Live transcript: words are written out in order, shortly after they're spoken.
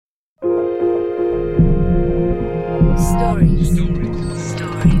Stories.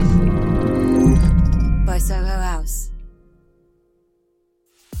 By Soho House.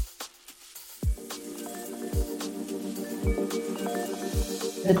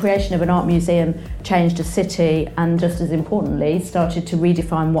 The creation of an art museum changed a city and, just as importantly, started to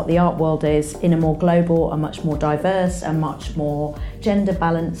redefine what the art world is in a more global, a much more diverse, and much more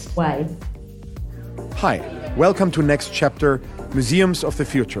gender-balanced way. Hi, welcome to Next Chapter, Museums of the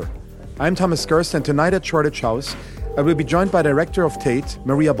Future. I'm Thomas Gerst, and tonight at Shoreditch House, I will be joined by Director of Tate,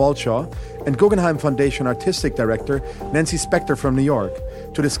 Maria Balshaw, and Guggenheim Foundation Artistic Director, Nancy Spector from New York,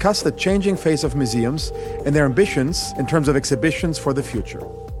 to discuss the changing face of museums and their ambitions in terms of exhibitions for the future.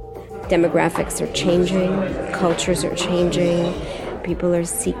 Demographics are changing, cultures are changing, people are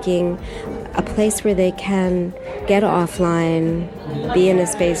seeking a place where they can get offline, be in a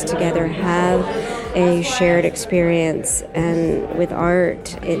space together, have a shared experience, and with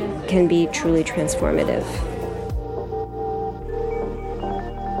art, it can be truly transformative.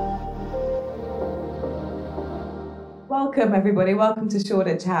 Welcome, everybody. Welcome to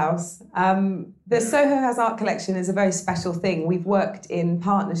Shoreditch House. The Soho House Art Collection is a very special thing. We've worked in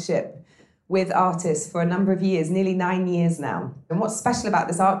partnership with artists for a number of years, nearly 9 years now. And what's special about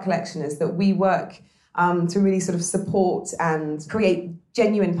this art collection is that we work to really sort of support and create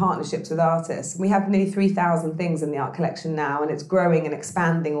genuine partnerships with artists. We have nearly 3,000 things in the art collection now, and it's growing and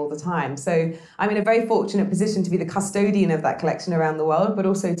expanding all the time. So I'm in a very fortunate position to be the custodian of that collection around the world, but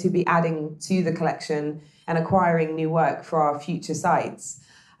also to be adding to the collection and acquiring new work for our future sites.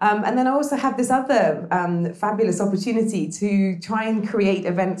 And then I also have this other fabulous opportunity to try and create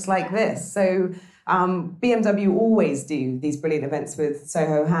events like this. So BMW always do these brilliant events with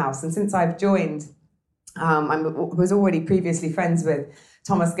Soho House. And since I've joined, I was already previously friends with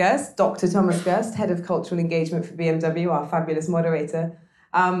Thomas Gerst, Dr. Thomas Gerst, Head of Cultural Engagement for BMW, our fabulous moderator.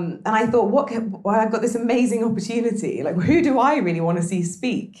 And I thought, I've got this amazing opportunity. Like, who do I really want to see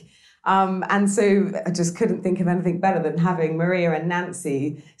speak? And so I just couldn't think of anything better than having Maria and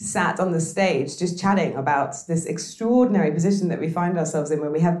Nancy sat on the stage just chatting about this extraordinary position that we find ourselves in, where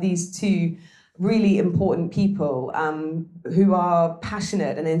we have these two really important people who are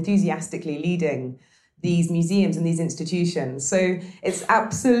passionate and enthusiastically leading these museums and these institutions. So it's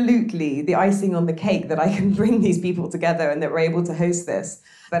absolutely the icing on the cake that I can bring these people together and that we're able to host this.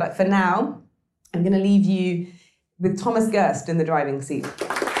 But for now, I'm going to leave you with Thomas Gerst in the driving seat.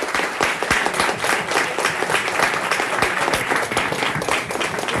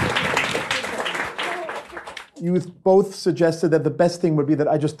 You both suggested that the best thing would be that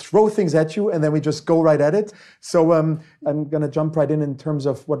I just throw things at you and then we just go right at it. So I'm going to jump right in terms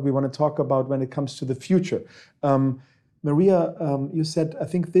of what we want to talk about when it comes to the future. Maria, you said, I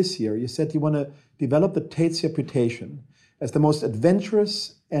think this year, you said you want to develop the Tate's reputation as the most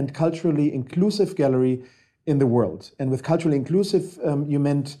adventurous and culturally inclusive gallery in the world. And with culturally inclusive, you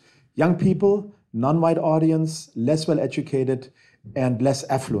meant young people, non-white audience, less well-educated, and less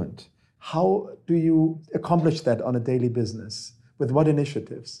affluent. How do you accomplish that on a daily business? With what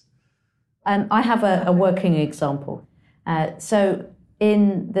initiatives? I have a working example. So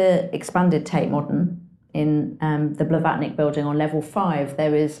in the expanded Tate Modern, in the Blavatnik building on level 5,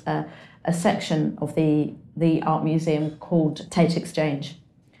 there is a section of the art museum called Tate Exchange.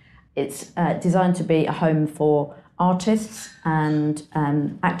 It's designed to be a home for artists and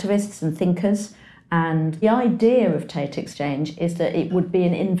activists and thinkers. And the idea of Tate Exchange is that it would be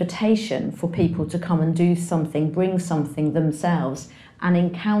an invitation for people to come and do something, bring something themselves, and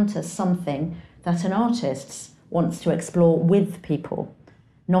encounter something that an artist wants to explore with people,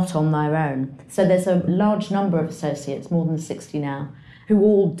 not on their own. So there's a large number of associates, more than 60 now, who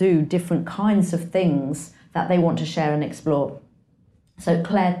all do different kinds of things that they want to share and explore. So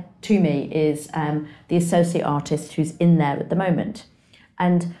Claire Toomey is the associate artist who's in there at the moment.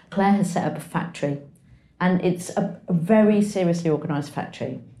 And Claire has set up a factory, and it's a very seriously organised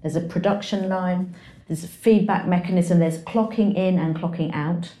factory. There's a production line, there's a feedback mechanism, there's clocking in and clocking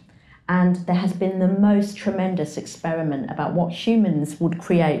out, and there has been the most tremendous experiment about what humans would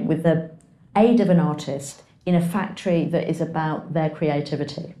create with the aid of an artist in a factory that is about their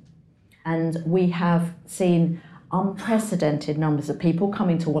creativity. And we have seen unprecedented numbers of people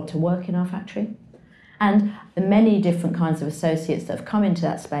coming to want to work in our factory. And the many different kinds of associates that have come into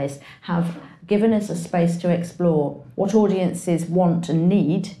that space have given us a space to explore what audiences want and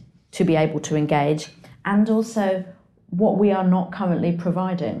need to be able to engage, and also what we are not currently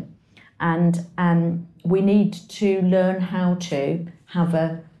providing. And we need to learn how to have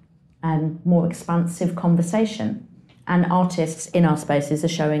a more expansive conversation. And artists in our spaces are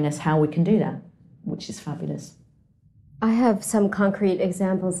showing us how we can do that, which is fabulous. I have some concrete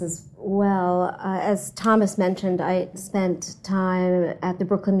examples as Well, as Thomas mentioned, I spent time at the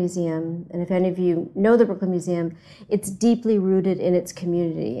Brooklyn Museum, and if any of you know the Brooklyn Museum, it's deeply rooted in its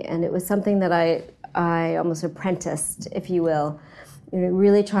community, and it was something that I almost apprenticed, if you will,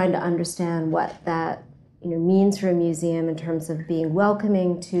 really trying to understand what that means for a museum in terms of being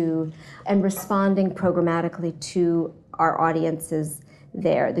welcoming to and responding programmatically to our audiences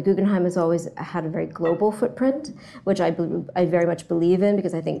there. The Guggenheim has always had a very global footprint, which I very much believe in,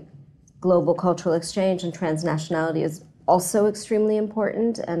 because I think global cultural exchange and transnationality is also extremely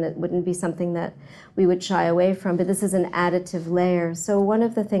important, and it wouldn't be something that we would shy away from, but this is an additive layer. So one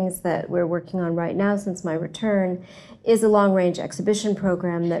of the things that we're working on right now since my return is a long-range exhibition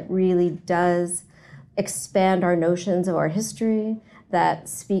program that really does expand our notions of our history, that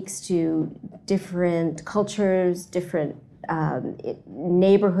speaks to different cultures, different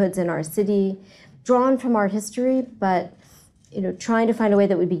neighborhoods in our city, drawn from our history, but trying to find a way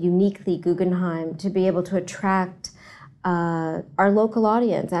that would be uniquely Guggenheim to be able to attract our local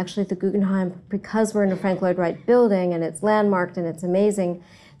audience. Actually, at the Guggenheim, because we're in a Frank Lloyd Wright building and it's landmarked and it's amazing,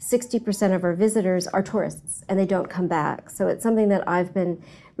 60% of our visitors are tourists and they don't come back. So it's something that I've been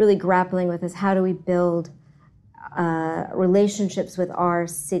really grappling with, is how do we build relationships with our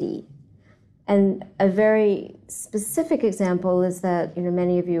city. And a very specific example is that,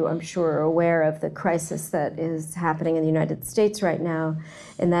 many of you, I'm sure, are aware of the crisis that is happening in the United States right now,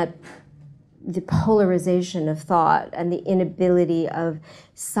 and that the polarization of thought and the inability of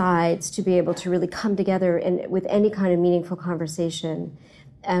sides to be able to really come together with any kind of meaningful conversation.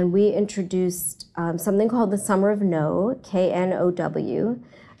 And we introduced something called the Summer of No, KNOW.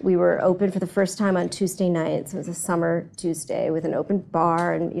 We were open for the first time on Tuesday nights. It was a summer Tuesday with an open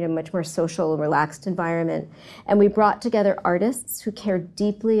bar and much more social, relaxed environment. And we brought together artists who cared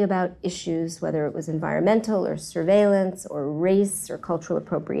deeply about issues, whether it was environmental or surveillance or race or cultural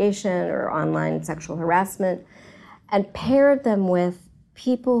appropriation or online sexual harassment, and paired them with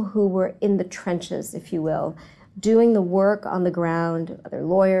people who were in the trenches, if you will, doing the work on the ground. They're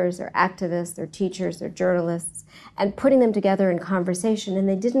lawyers, they're activists, they're teachers, they're journalists, and putting them together in conversation, and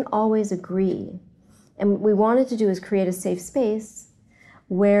they didn't always agree. And what we wanted to do is create a safe space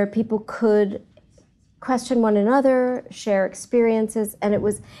where people could question one another, share experiences, and it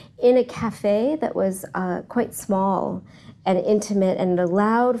was in a cafe that was quite small and intimate, and it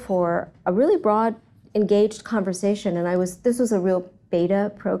allowed for a really broad, engaged conversation. And this was a real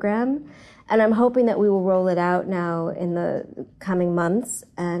beta program. And I'm hoping that we will roll it out now in the coming months,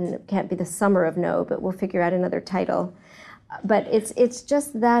 and it can't be the Summer of No, but we'll figure out another title. But it's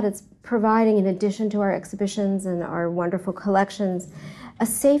just that, it's providing, in addition to our exhibitions and our wonderful collections, a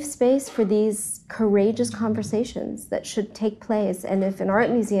safe space for these courageous conversations that should take place. And if an art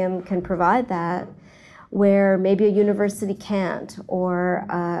museum can provide that, where maybe a university can't, or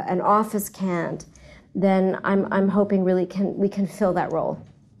an office can't, then I'm hoping really we can fill that role.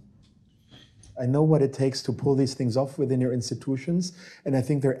 I know what it takes to pull these things off within your institutions, and I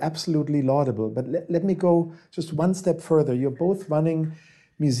think they're absolutely laudable. But let me go just one step further. You're both running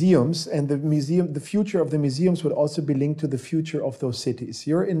museums, and the future of the museums would also be linked to the future of those cities.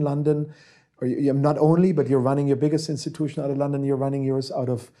 You're in London, or you're not only, but you're running your biggest institution out of London. You're running yours out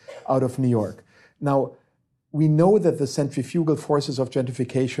of New York. Now, we know that the centrifugal forces of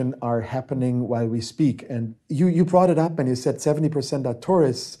gentrification are happening while we speak. And you brought it up, and you said 70% are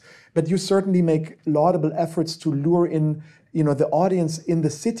tourists. But you certainly make laudable efforts to lure in, the audience in the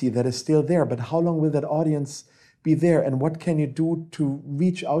city that is still there. But how long will that audience be there, and what can you do to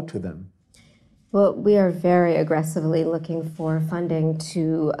reach out to them? Well, we are very aggressively looking for funding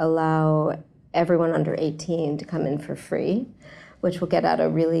to allow everyone under 18 to come in for free, which will get at a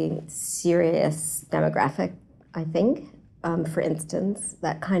really serious demographic, I think. For instance,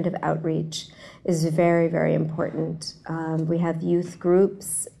 that kind of outreach is very, very important. We have youth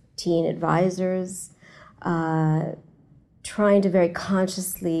groups, teen advisors, trying to very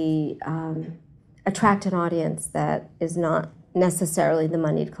consciously attract an audience that is not necessarily the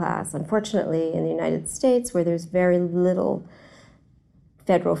moneyed class. Unfortunately, in the United States, where there's very little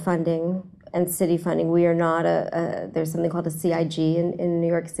federal funding and city funding, we are not there's something called a CIG in New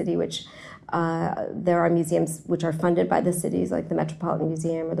York City, which there are museums which are funded by the cities, like the Metropolitan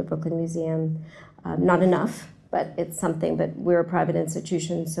Museum or the Brooklyn Museum. Not enough, but it's something. But we're a private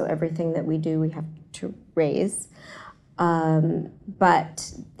institution, so everything that we do, we have to raise.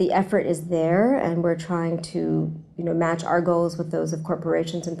 But the effort is there, and we're trying to, match our goals with those of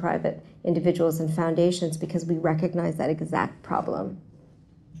corporations and private individuals and foundations, because we recognize that exact problem.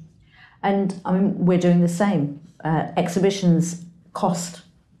 And we're doing the same. Exhibitions cost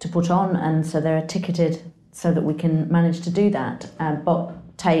to put on, and so they're ticketed so that we can manage to do that. But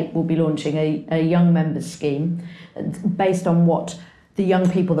Tate will be launching a young members scheme based on what the young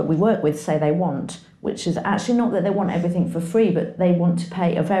people that we work with say they want, which is actually not that they want everything for free, but they want to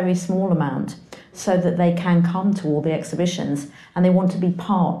pay a very small amount so that they can come to all the exhibitions, and they want to be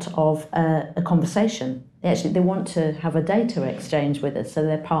part of a conversation. They want to have a data exchange with us, so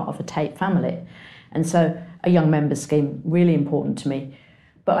they're part of a Tate family. And so a young members scheme, really important to me.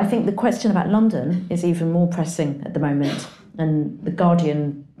 But I think the question about London is even more pressing at the moment. And The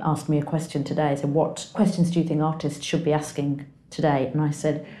Guardian asked me a question today, so what questions do you think artists should be asking today? And I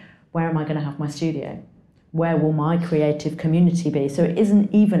said, where am I going to have my studio? Where will my creative community be? So it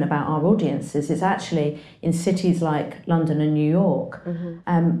isn't even about our audiences, it's actually in cities like London and New York,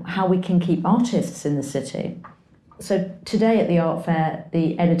 how we can keep artists in the city. So today at the art fair,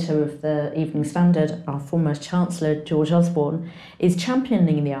 the editor of the Evening Standard, our former Chancellor, George Osborne, is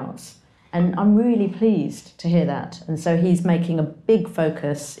championing the arts. And I'm really pleased to hear that. And so he's making a big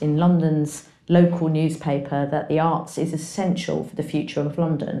focus in London's local newspaper that the arts is essential for the future of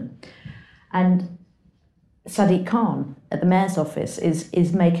London. And Sadiq Khan at the Mayor's office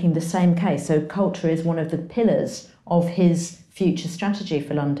is making the same case. So culture is one of the pillars of his future strategy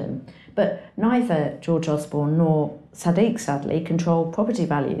for London. But neither George Osborne nor Sadiq, sadly, control property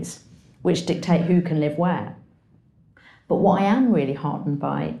values, which dictate who can live where. But what I am really heartened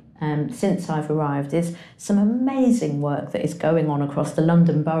by since I've arrived is some amazing work that is going on across the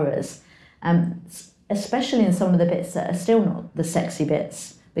London boroughs, especially in some of the bits that are still not the sexy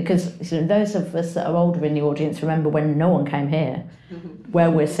bits. Because those of us that are older in the audience remember when no one came here, where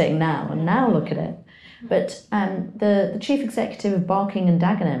we're sitting now, and now look at it. But the chief executive of Barking and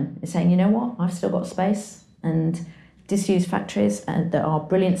Dagenham is saying, you know what, I've still got space and disused factories that are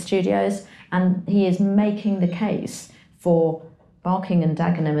brilliant studios, and he is making the case for Barking and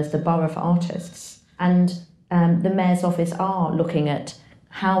Dagenham as the borough for artists. And the Mayor's office are looking at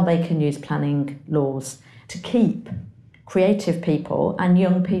how they can use planning laws to keep creative people and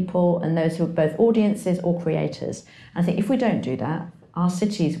young people and those who are both audiences or creators. I think if we don't do that, our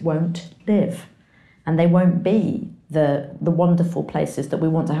cities won't live and they won't be the wonderful places that we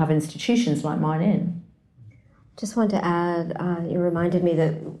want to have institutions like mine in. Just want to add, you reminded me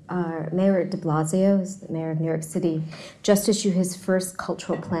that Mayor de Blasio, is the mayor of New York City, just issued his first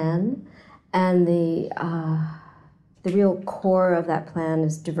cultural plan, and the real core of that plan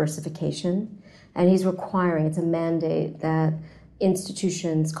is diversification. And he's requiring, it's a mandate that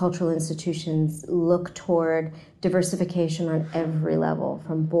institutions, cultural institutions, look toward diversification on every level,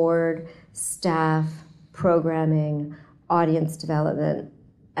 from board, staff, programming, audience development.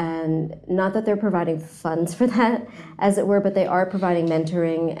 And not that they're providing funds for that, as it were, but they are providing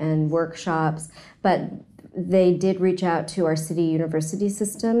mentoring and workshops. But they did reach out to our city university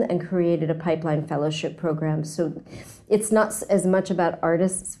system and created a pipeline fellowship program. So it's not as much about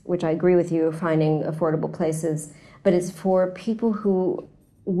artists, which I agree with you, finding affordable places, but it's for people who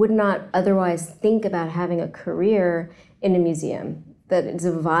would not otherwise think about having a career in a museum, that it's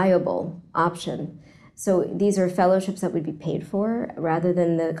a viable option. So these are fellowships that would be paid for rather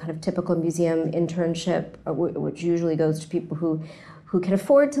than the kind of typical museum internship, which usually goes to people who can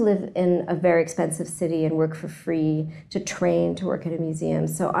afford to live in a very expensive city and work for free to train to work at a museum.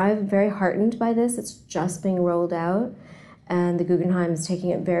 So I'm very heartened by this. It's just being rolled out, and the Guggenheim is taking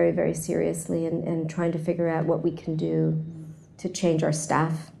it very, very seriously and trying to figure out what we can do to change our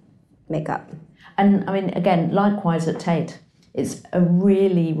staff makeup. And I mean, again, likewise at Tate, it's a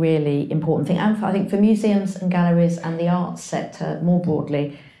really, really important thing. And I think for museums and galleries and the arts sector more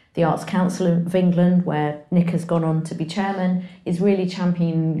broadly, the Arts Council of England, where Nick has gone on to be chairman, is really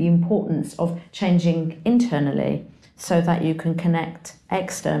championing the importance of changing internally so that you can connect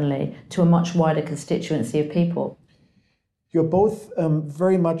externally to a much wider constituency of people. You're both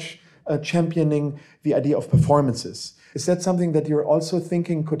very much championing the idea of performances. Is that something that you're also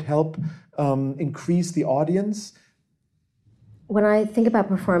thinking could help increase the audience? When I think about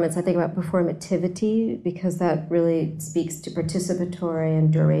performance, I think about performativity, because that really speaks to participatory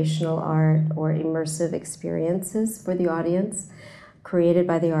and durational art or immersive experiences for the audience created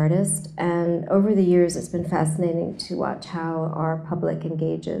by the artist. And over the years, it's been fascinating to watch how our public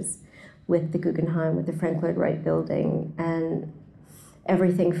engages with the Guggenheim, with the Frank Lloyd Wright Building, and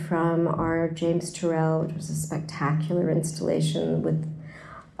everything from our James Turrell, which was a spectacular installation with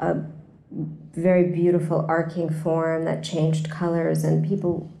a very beautiful arcing form that changed colors, and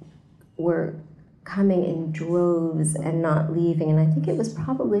people were coming in droves and not leaving. And I think it was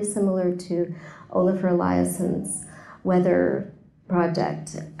probably similar to Olafur Eliasson's Weather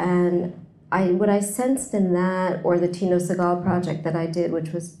project. And what I sensed in that, or the Tino Segal project that I did,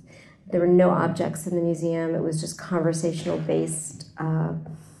 which was, there were no objects in the museum, it was just conversational based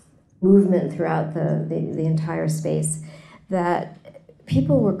movement throughout the entire space, that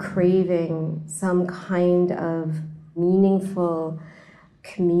people were craving some kind of meaningful,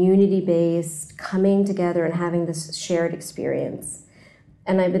 community-based coming together and having this shared experience.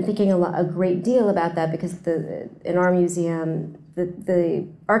 And I've been thinking a great deal about that because in our museum, the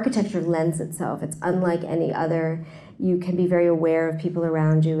architecture lends itself. It's unlike any other. You can be very aware of people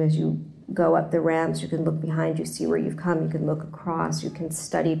around you as you go up the ramps. You can look behind you, see where you've come. You can look across. You can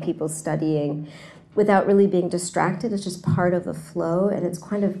study people studying without really being distracted. It's just part of the flow, and it's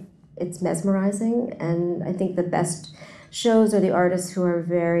mesmerizing. And I think the best shows are the artists who are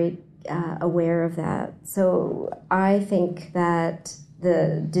very aware of that. So I think that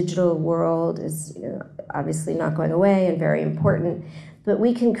the digital world is obviously not going away and very important, but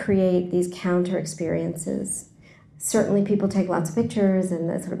we can create these counter experiences. Certainly people take lots of pictures, and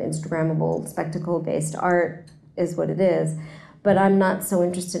that sort of Instagrammable, spectacle-based art is what it is, but I'm not so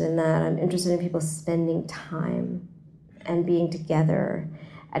interested in that. I'm interested in people spending time and being together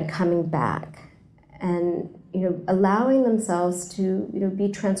and coming back and allowing themselves to be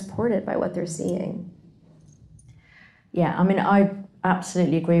transported by what they're seeing. Yeah, I mean, I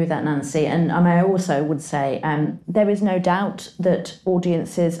absolutely agree with that, Nancy. And I also would say there is no doubt that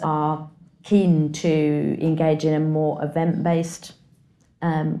audiences are keen to engage in a more event-based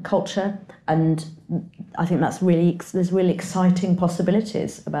culture, and I think there's really exciting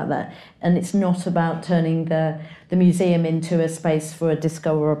possibilities about that. And it's not about turning the museum into a space for a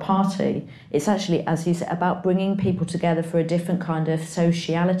disco or a party. It's actually, as you said, about bringing people together for a different kind of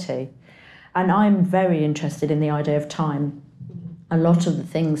sociality. And I'm very interested in the idea of time. A lot of the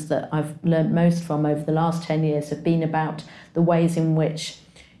things that I've learned most from over the last 10 years have been about the ways in which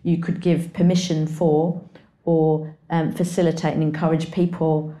you could give permission for or facilitate and encourage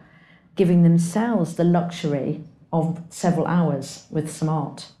people giving themselves the luxury of several hours with some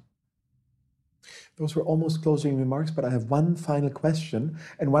art. Those were almost closing remarks, but I have one final question.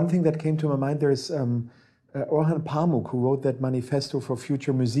 And one thing that came to my mind, there's Orhan Pamuk, who wrote that manifesto for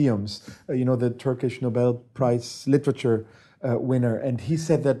future museums, the Turkish Nobel Prize literature winner. And he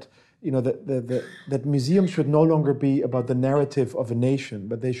said that that museums should no longer be about the narrative of a nation,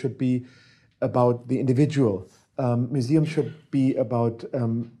 but they should be about the individual. Museums should be about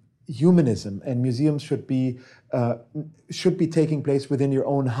humanism, and museums should be taking place within your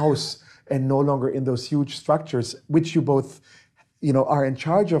own house and no longer in those huge structures, which you both, are in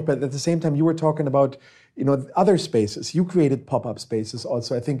charge of. But at the same time, you were talking about, other spaces. You created pop-up spaces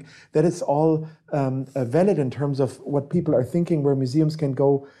also. I think that is all valid in terms of what people are thinking where museums can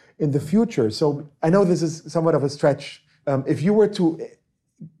go in the future. So I know this is somewhat of a stretch. If you were to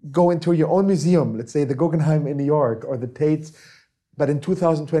go into your own museum, let's say the Guggenheim in New York or the Tate, but in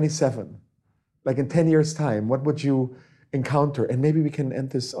 2027, like in 10 years' time, what would you encounter? And maybe we can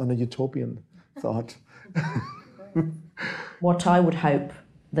end this on a utopian thought. What I would hope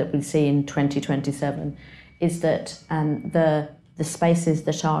that we see in 2027 is that the spaces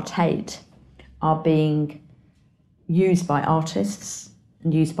that are Tate are being used by artists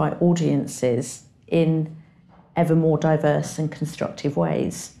and used by audiences in ever more diverse and constructive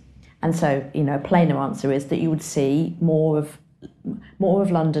ways. And so, a plainer answer is that you would see more of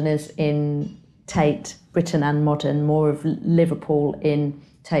Londoners in Tate, Britain and Modern, more of Liverpool in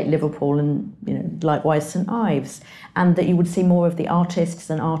Tate Liverpool, and likewise St Ives, and that you would see more of the artists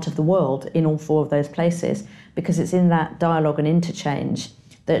and art of the world in all four of those places, because it's in that dialogue and interchange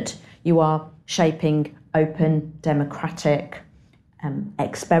that you are shaping open, democratic,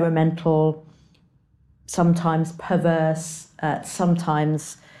 experimental, sometimes perverse,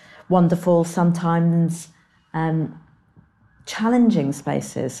 sometimes wonderful, sometimes challenging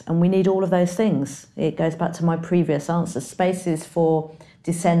spaces. And we need all of those things. It goes back to my previous answer. Spaces for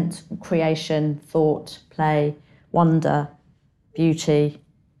dissent, creation, thought, play, wonder, beauty,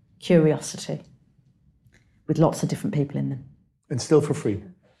 curiosity, with lots of different people in them. And still for free.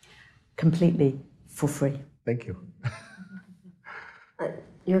 Completely for free. Thank you.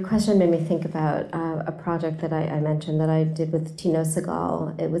 Your question made me think about a project that I mentioned that I did with Tino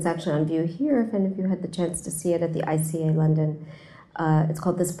Segal. It was actually on view here, if any of you had the chance to see it, at the ICA London. It's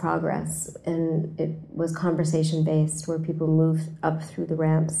called This Progress, and it was conversation-based, where people moved up through the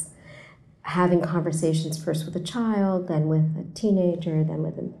ramps, having conversations first with a child, then with a teenager, then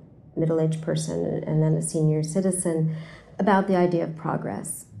with a middle-aged person, and then a senior citizen, about the idea of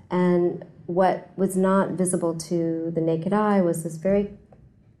progress. And what was not visible to the naked eye was this very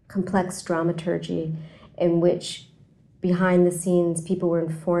complex dramaturgy in which, behind the scenes, people were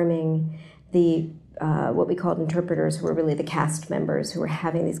informing the what we called interpreters, who were really the cast members who were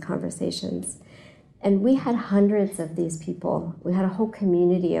having these conversations. And we had hundreds of these people. We had a whole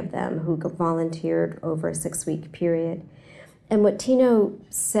community of them who volunteered over a 6-week period. And what Tino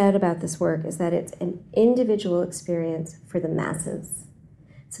said about this work is that it's an individual experience for the masses.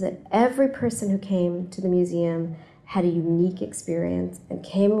 So that every person who came to the museum had a unique experience and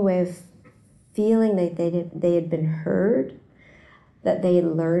came away feeling that they had been heard, that they had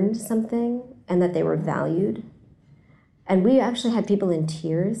learned something, and that they were valued. And we actually had people in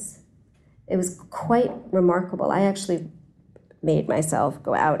tears. It was quite remarkable. I actually made myself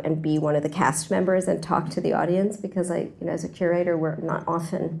go out and be one of the cast members and talk to the audience because as a curator, we're not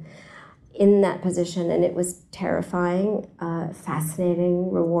often in that position, and it was terrifying,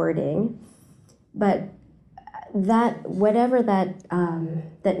 fascinating, rewarding. But that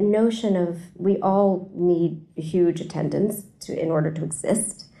notion of we all need huge attendance in order to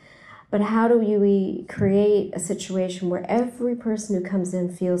exist, but how do we create a situation where every person who comes in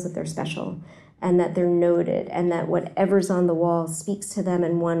feels that they're special and that they're noted and that whatever's on the wall speaks to them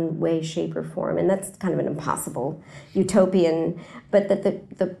in one way, shape, or form? And that's kind of an impossible utopian, but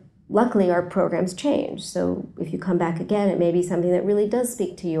that luckily our programs change. So if you come back again, it may be something that really does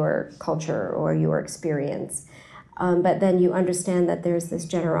speak to your culture or your experience. But then you understand that there's this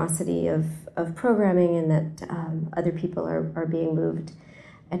generosity of programming and that other people are being moved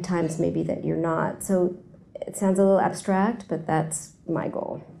at times maybe that you're not. So it sounds a little abstract, but that's my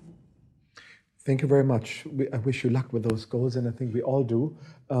goal. Thank you very much. I wish you luck with those goals, and I think we all do.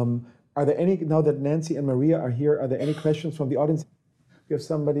 Are there any, now that Nancy and Maria are here, are there any questions from the audience? We have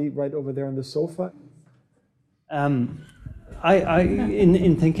somebody right over there on the sofa. In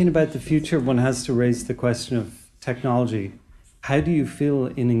thinking about the future, one has to raise the question of technology. How do you feel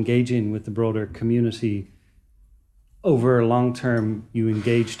in engaging with the broader community? Over a long term, you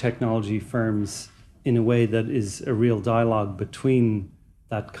engage technology firms in a way that is a real dialogue between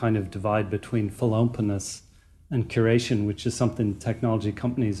that kind of divide between full openness and curation, which is something technology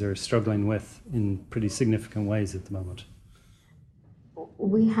companies are struggling with in pretty significant ways at the moment.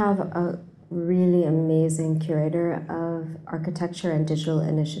 We have a really amazing curator of architecture and digital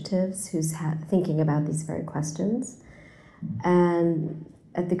initiatives who's thinking about these very questions. And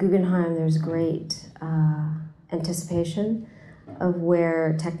at the Guggenheim, there's great anticipation of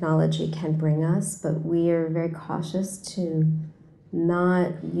where technology can bring us, but we are very cautious to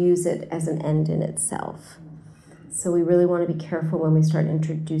not use it as an end in itself. So we really want to be careful when we start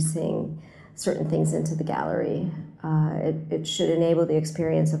introducing certain things into the gallery. It should enable the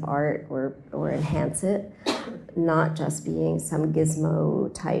experience of art or enhance it, not just being some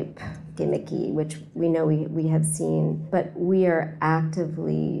gizmo type gimmicky, which we know we have seen. But we are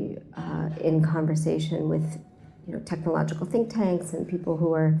actively in conversation with technological think tanks and people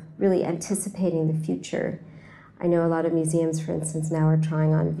who are really anticipating the future. I know a lot of museums, for instance, now are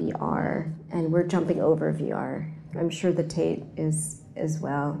trying on VR, and we're jumping over VR. I'm sure the Tate is as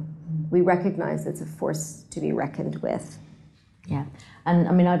well. We recognize it's a force to be reckoned with. Yeah, and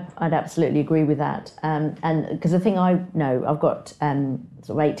I mean, I'd absolutely agree with that. And because the thing I know, I've got sort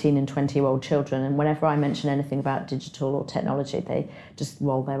of 18 and 20-year-old children, and whenever I mention anything about digital or technology, they just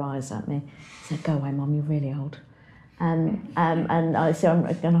roll their eyes at me. Say, "Go away, Mum, you're really old." And I say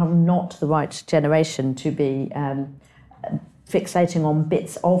I'm not the right generation to be fixating on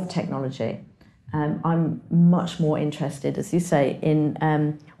bits of technology. I'm much more interested, as you say, in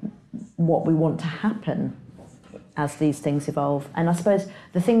what we want to happen as these things evolve. And I suppose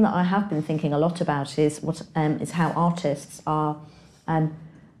the thing that I have been thinking a lot about is how artists are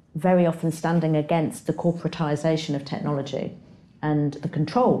very often standing against the corporatization of technology and the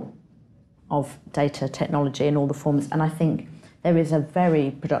control of data technology in all the forms. And I think there is a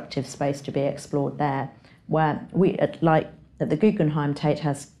very productive space to be explored there, where we, like at the Guggenheim, Tate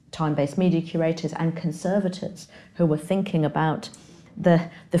has time-based media curators and conservators who are thinking about the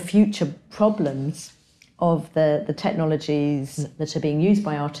future problems of the technologies that are being used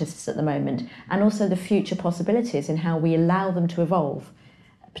by artists at the moment, and also the future possibilities in how we allow them to evolve,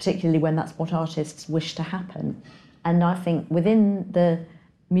 particularly when that's what artists wish to happen. And I think within the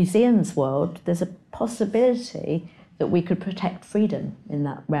museums world, there's a possibility that we could protect freedom in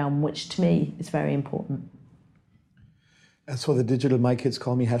that realm, which to me is very important. As for the digital, my kids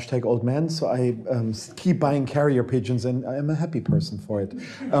call me #oldman, so I keep buying carrier pigeons, and I am a happy person for it.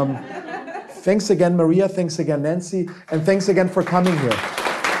 Thanks again, Maria. Thanks again, Nancy. And thanks again for coming here.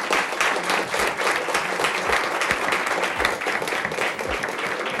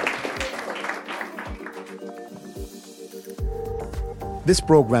 This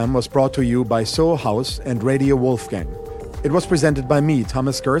program was brought to you by Soho House and Radio Wolfgang. It was presented by me,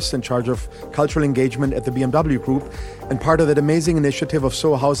 Thomas Gerst, in charge of cultural engagement at the BMW Group, and part of that amazing initiative of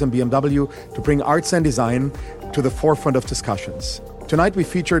Soho House and BMW to bring arts and design to the forefront of discussions. Tonight we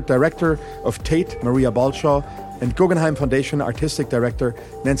featured Director of Tate, Maria Balshaw, and Guggenheim Foundation Artistic Director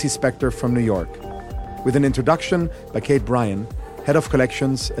Nancy Spector from New York, with an introduction by Kate Bryan, Head of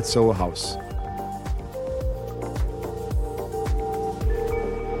Collections at Soho House.